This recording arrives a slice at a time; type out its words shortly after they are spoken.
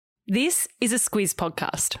This is a Squiz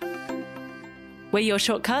podcast. We're your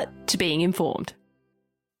shortcut to being informed.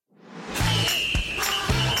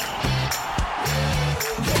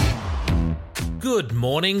 Good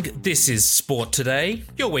morning, this is Sport Today,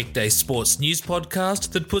 your weekday sports news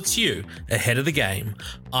podcast that puts you ahead of the game.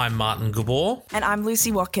 I'm Martin Gabor. And I'm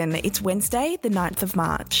Lucy Watkin. It's Wednesday, the 9th of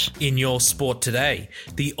March. In your Sport Today,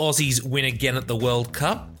 the Aussies win again at the World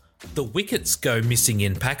Cup, the wickets go missing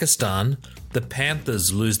in Pakistan, the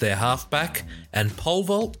Panthers lose their halfback, and pole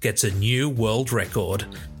vault gets a new world record.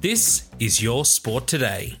 This is your Sport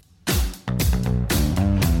Today.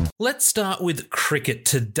 Let's start with cricket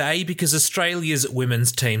today because Australia's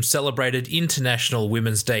women's team celebrated International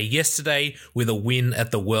Women's Day yesterday with a win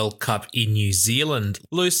at the World Cup in New Zealand.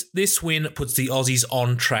 Luce, this win puts the Aussies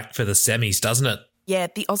on track for the semis, doesn't it? Yeah,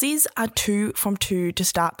 the Aussies are 2 from 2 to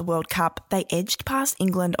start the World Cup. They edged past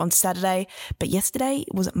England on Saturday, but yesterday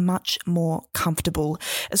was much more comfortable.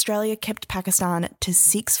 Australia kept Pakistan to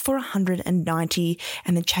 6 for 190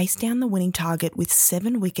 and then chased down the winning target with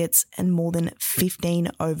 7 wickets and more than 15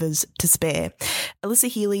 overs to spare. Alyssa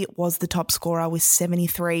Healy was the top scorer with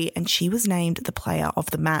 73 and she was named the player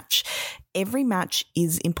of the match. Every match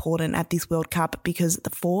is important at this World Cup because the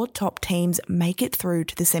 4 top teams make it through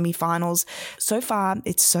to the semi-finals. So far,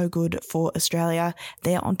 it's so good for Australia.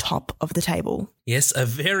 They're on top of the table. Yes, a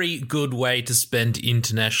very good way to spend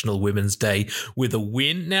International Women's Day with a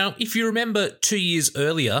win. Now, if you remember 2 years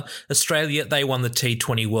earlier, Australia, they won the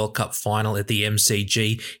T20 World Cup final at the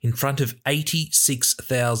MCG in front of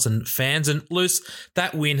 86,000 fans. And Luce,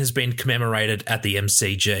 that win has been commemorated at the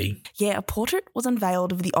MCG. Yeah, a portrait was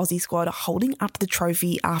unveiled of the Aussie squad holding up the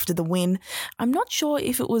trophy after the win. I'm not sure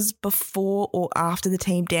if it was before or after the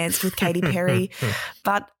team danced with Katy Perry,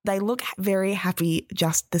 but they look very happy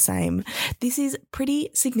just the same. This is pretty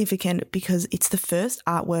significant because it's the first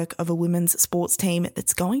artwork of a women's sports team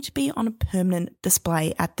that's going to be on a permanent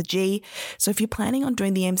display at the G. So if you're planning on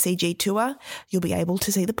doing the MCG tour, you'll be able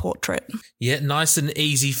to see the portrait. Yeah, nice and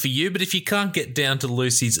easy for you. But if you can't get down to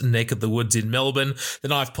Lucy's neck of the woods in Melbourne,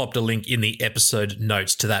 then I've popped a link in the episode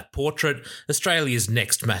notes to that portrait. Australia's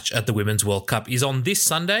next match at the Women's World Cup is on this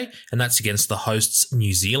Sunday, and that's against the hosts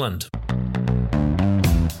New Zealand.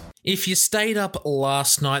 If you stayed up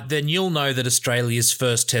last night, then you'll know that Australia's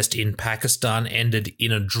first test in Pakistan ended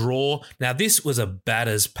in a draw. Now, this was a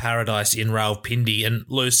batter's paradise in Rawalpindi, and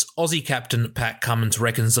Luce, Aussie captain Pat Cummins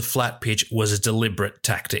reckons the flat pitch was a deliberate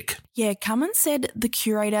tactic. Yeah, Cummins said the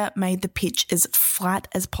curator made the pitch as flat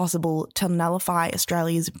as possible to nullify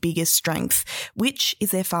Australia's biggest strength, which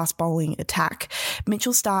is their fast bowling attack.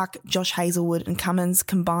 Mitchell Starc, Josh Hazlewood and Cummins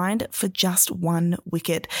combined for just 1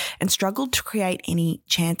 wicket and struggled to create any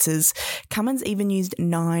chances. Cummins even used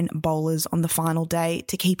 9 bowlers on the final day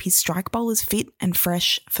to keep his strike bowlers fit and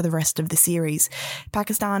fresh for the rest of the series.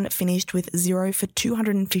 Pakistan finished with 0 for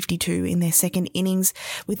 252 in their second innings,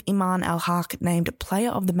 with Iman Al-Haq named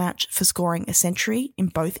player of the match for scoring a century in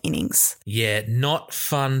both innings. Yeah, not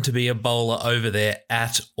fun to be a bowler over there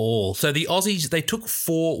at all. So the Aussies, they took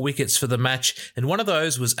 4 wickets for the match, and one of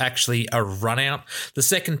those was actually a run out. The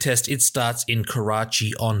second test, it starts in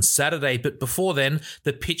Karachi on Saturday, but before then,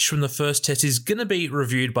 the pitch from the first test is going to be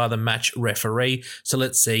reviewed by the match referee. So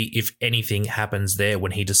let's see if anything happens there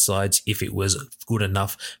when he decides if it was good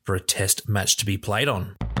enough for a test match to be played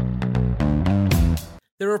on.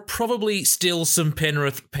 There are probably still some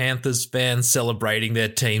Penrith Panthers fans celebrating their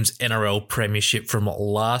team's NRL premiership from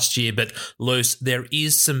last year, but Luce, there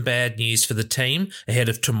is some bad news for the team ahead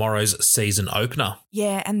of tomorrow's season opener.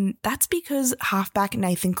 Yeah, and that's because halfback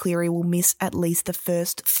Nathan Cleary will miss at least the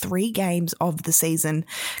first 3 games of the season.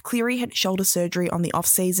 Cleary had shoulder surgery on the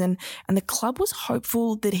off-season, and the club was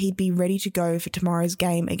hopeful that he'd be ready to go for tomorrow's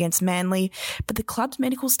game against Manly, but the club's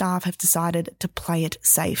medical staff have decided to play it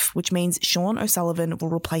safe, which means Sean O'Sullivan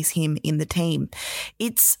will replace him in the team.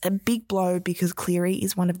 It's a big blow because Cleary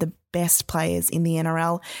is one of the best players in the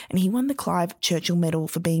NRL, and he won the Clive Churchill Medal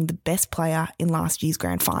for being the best player in last year's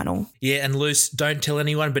grand final. Yeah, and Luce, don't tell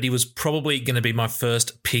anyone, but he was probably going to be my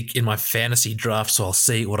first pick in my fantasy draft, so I'll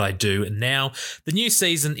see what I do now. The new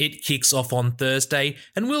season, it kicks off on Thursday,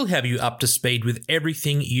 and we'll have you up to speed with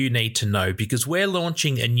everything you need to know because we're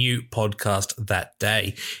launching a new podcast that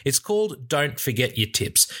day. It's called Don't Forget Your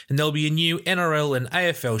Tips, and there'll be a new NRL and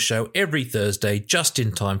AFL show every Thursday just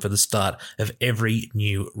in time for the start of every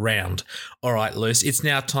new round. All right, Luce, it's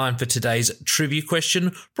now time for today's trivia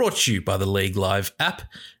question brought to you by the League Live app.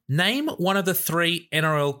 Name one of the 3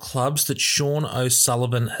 NRL clubs that Sean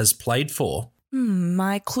O'Sullivan has played for.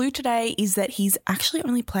 My clue today is that he's actually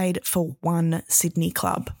only played for 1 Sydney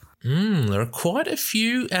club. There are quite a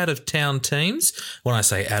few out-of-town teams. When I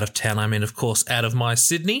say out-of-town, I mean, of course, out of my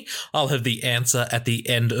Sydney. I'll have the answer at the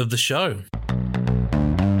end of the show.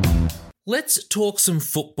 Let's talk some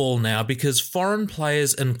football now, because foreign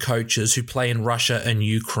players and coaches who play in Russia and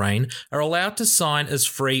Ukraine are allowed to sign as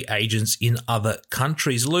free agents in other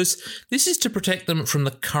countries. Luce, this is to protect them from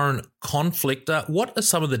the current conflict. What are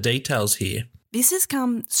some of the details here? This has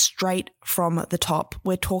come straight from the top.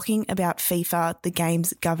 We're talking about FIFA, the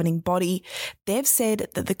game's governing body. They've said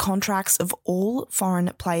that the contracts of all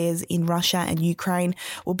foreign players in Russia and Ukraine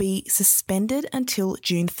will be suspended until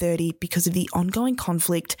June 30 because of the ongoing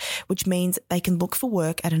conflict, which means they can look for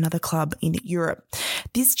work at another club in Europe.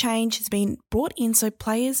 This change has been brought in so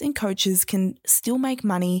players and coaches can still make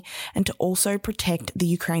money and to also protect the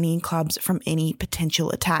Ukrainian clubs from any potential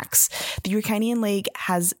attacks. The Ukrainian League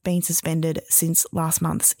has been suspended since last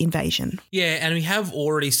month's invasion. Yeah, and we have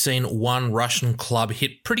already seen one Russian club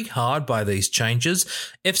hit pretty hard by these changes.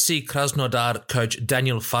 FC Krasnodar coach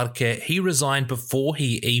Daniel Farke, he resigned before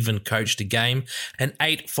he even coached a game, and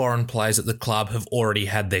 8 foreign players at the club have already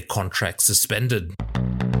had their contracts suspended.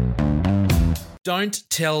 Don't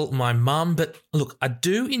tell my mum, but look, I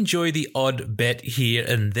do enjoy the odd bet here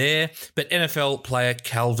and there, but NFL player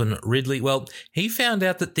Calvin Ridley, well, he found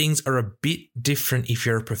out that things are a bit different if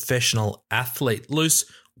you're a professional athlete. Luce,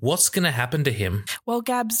 what's going to happen to him? Well,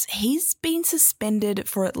 Gabs, he's been suspended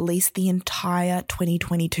for at least the entire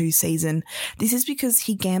 2022 season. This is because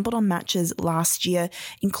he gambled on matches last year,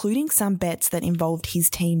 including some bets that involved his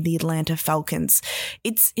team, the Atlanta Falcons.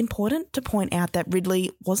 It's important to point out that Ridley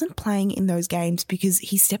wasn't playing in those games because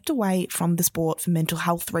he stepped away from the sport for mental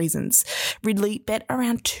health reasons. Ridley bet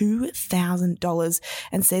around $2,000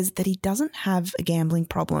 and says that he doesn't have a gambling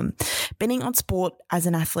problem. Betting on sport as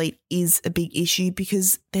an athlete is a big issue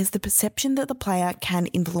because there's the perception that the player can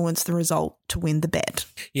influence the result to win the bet.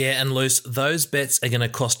 Yeah, and Luce, those bets are going to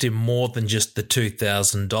cost him more than just the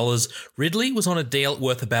 $2,000. Ridley was on a deal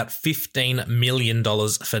worth about $15 million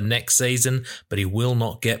for next season, but he will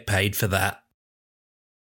not get paid for that.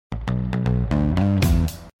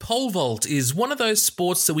 Pole vault is one of those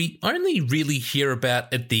sports that we only really hear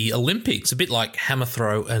about at the Olympics, a bit like hammer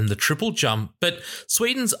throw and the triple jump. But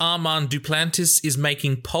Sweden's Armand Duplantis is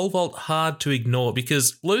making pole vault hard to ignore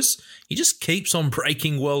because, Luce, he just keeps on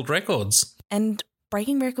breaking world records. And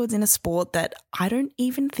breaking records in a sport that I don't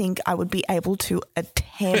even think I would be able to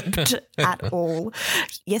attempt at all.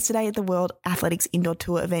 Yesterday at the World Athletics Indoor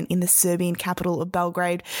Tour event in the Serbian capital of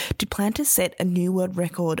Belgrade, Duplantis set a new world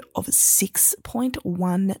record of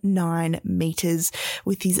 6.19 metres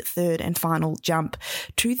with his third and final jump.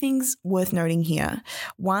 2 things worth noting here.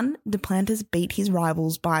 1, Duplantis beat his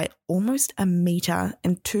rivals by almost a metre,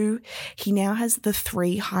 and 2, he now has the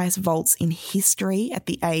 3 highest vaults in history at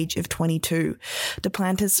the age of 22.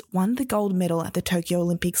 Duplantis won the gold medal at the Tokyo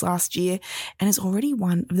Olympics last year and is already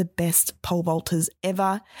one of the best pole vaulters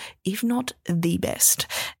ever, if not the best.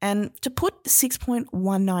 And to put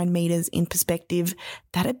 6.19 metres in perspective,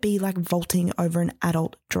 that'd be like vaulting over an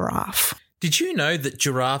adult giraffe. Did you know that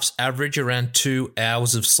giraffes average around 2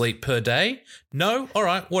 hours of sleep per day? No? All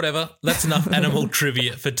right, whatever. That's enough animal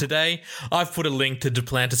trivia for today. I've put a link to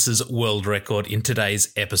Duplantis' world record in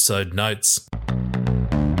today's episode notes.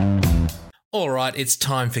 All right, it's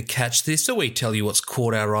time for Catch This, so we tell you what's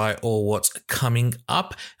caught our eye or what's coming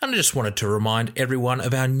up. And I just wanted to remind everyone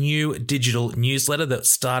of our new digital newsletter that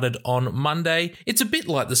started on Monday. It's a bit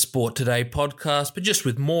like the Sport Today podcast, but just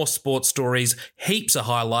with more sports stories, heaps of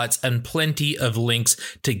highlights, and plenty of links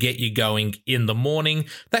to get you going in the morning.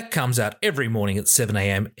 That comes out every morning at 7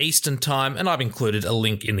 a.m. Eastern Time, and I've included a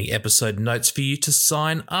link in the episode notes for you to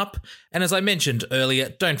sign up. And as I mentioned earlier,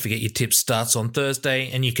 don't forget your tips starts on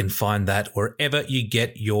Thursday, and you can find that wherever you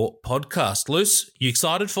get your podcast. Luce, you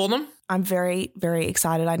excited for them? I'm very, very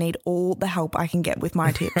excited. I need all the help I can get with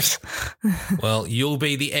my tips. Well, you'll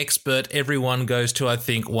be the expert everyone goes to, I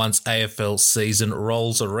think, once AFL season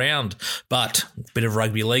rolls around. But a bit of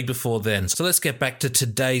rugby league before then. So let's get back to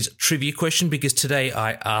today's trivia question, because today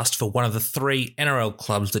I asked for one of the 3 NRL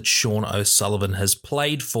clubs that Sean O'Sullivan has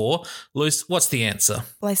played for. Luce, what's the answer?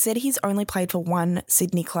 Well, I said he's only played for one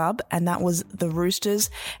Sydney club, and that was the Roosters.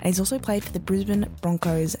 And he's also played for the Brisbane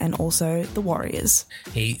Broncos and also the Warriors.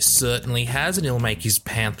 He certainly has, and he'll make his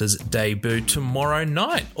Panthers debut tomorrow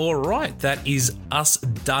night. All right, that is us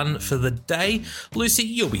done for the day. Lucy,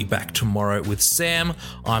 you'll be back tomorrow with Sam.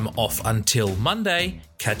 I'm off until Monday.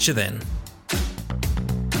 Catch you then.